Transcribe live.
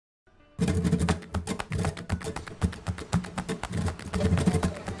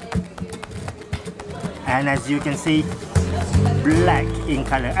And as you can see, black in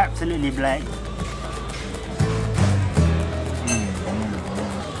color, absolutely black.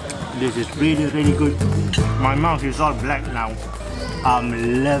 This is really, really good. My mouth is all black now.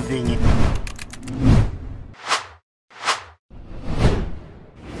 I'm loving it.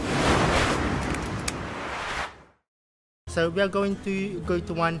 So we are going to go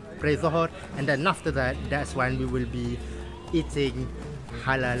to one, pray Zohar, and then after that, that's when we will be eating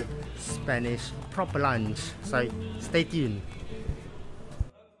halal Spanish proper lunch. So stay tuned.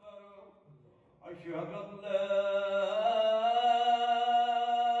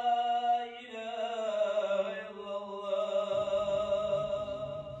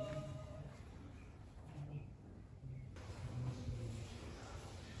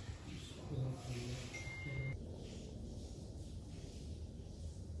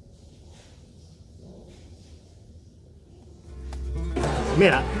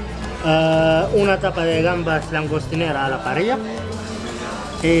 Mira, una tapa de gambas langostinera a la parrilla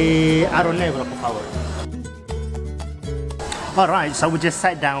y arroz negro, por favor. Alright, so we just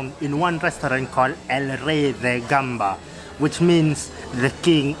sat down in one restaurant called El Rey de Gamba, which means the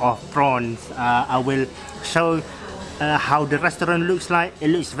king of prawns. I will show how the restaurant looks like. It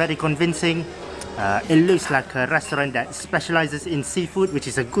looks very convincing. It looks like a restaurant that specializes in seafood, which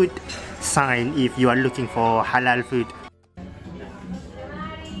is a good sign if you are looking for halal food.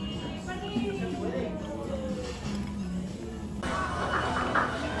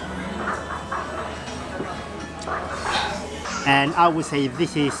 And I would say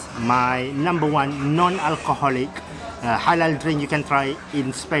this is my #1 non-alcoholic halal drink you can try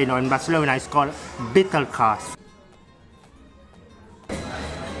in Spain or in Barcelona. It's called Cas.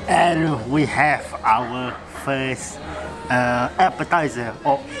 And we have our first appetizer,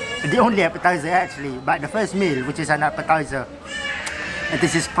 or the only appetizer actually, but the first meal, which is an appetizer. And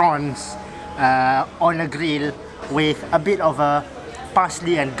this is prawns on a grill with a bit of a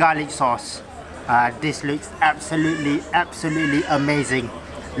parsley and garlic sauce. This looks absolutely amazing.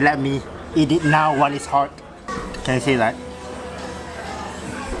 Let me eat it now while it's hot. Can you see that?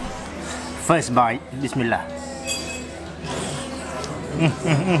 First bite, Bismillah.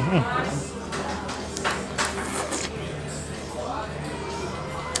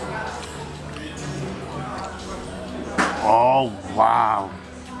 Oh wow,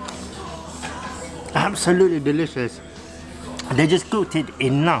 absolutely delicious. They just cooked it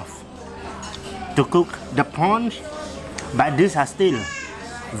enough to cook the prawns, but these are still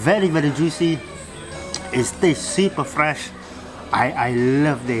very juicy. It tastes super fresh. I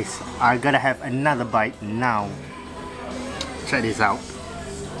love this. I gotta have another bite now. Check this out.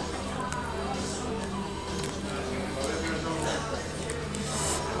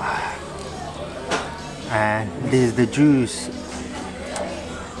 And this is the juice.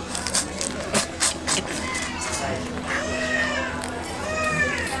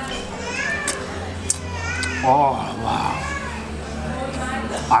 Oh wow,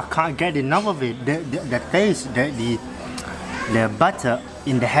 I can't get enough of it. The taste, the butter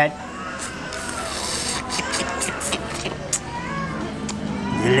in the head,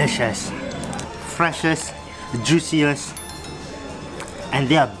 delicious, freshest, juiciest, and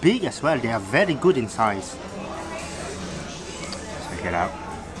they are big as well. They are very good in size. Check it out.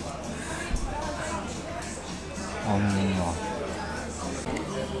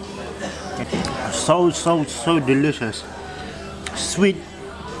 So delicious, sweet,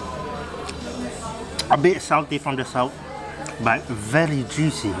 a bit salty from the salt, but very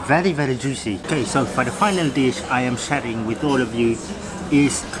juicy, very juicy. Okay, so for the final dish I am sharing with all of you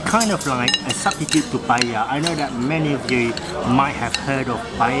is kind of like a substitute to paella. I know that many of you might have heard of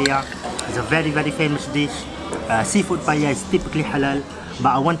paella. It's a very famous dish. Seafood paella is typically halal, but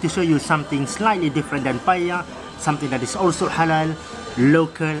I want to show you something slightly different than paella, something that is also halal,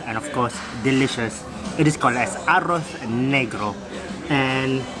 local, and of course delicious. It is called as arroz negro,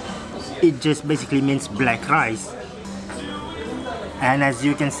 and it just basically means black rice. And as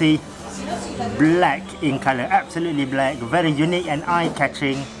you can see, black in color, absolutely black, very unique and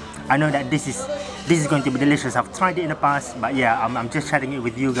eye-catching. I know that this is going to be delicious. I've tried it in the past, but yeah, I'm just sharing it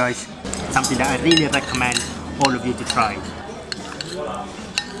with you guys. Something that I really recommend all of you to try.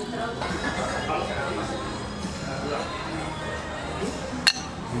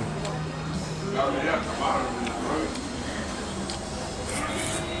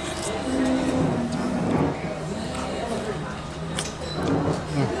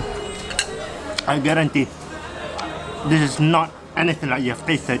 I guarantee this is not anything like you've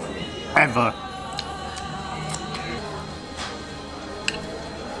tasted ever.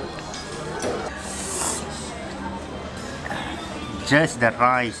 Just the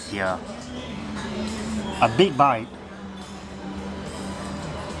rice here. A big bite.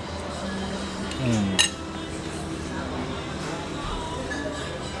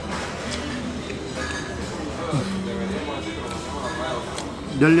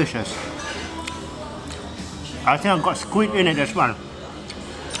 Delicious. I think I've got squid in it as well.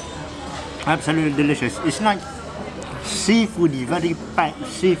 Absolutely delicious. It's like seafoody, very packed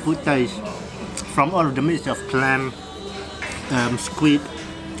seafood taste from all of the mix of clam, squid,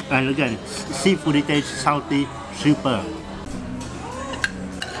 and again, seafoody taste, salty, super.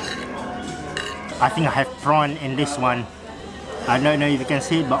 I think I have prawn in this one. I don't know if you can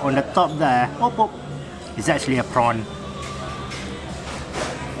see it, but on the top there, it's actually a prawn.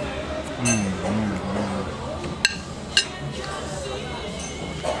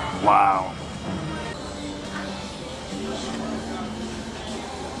 Wow.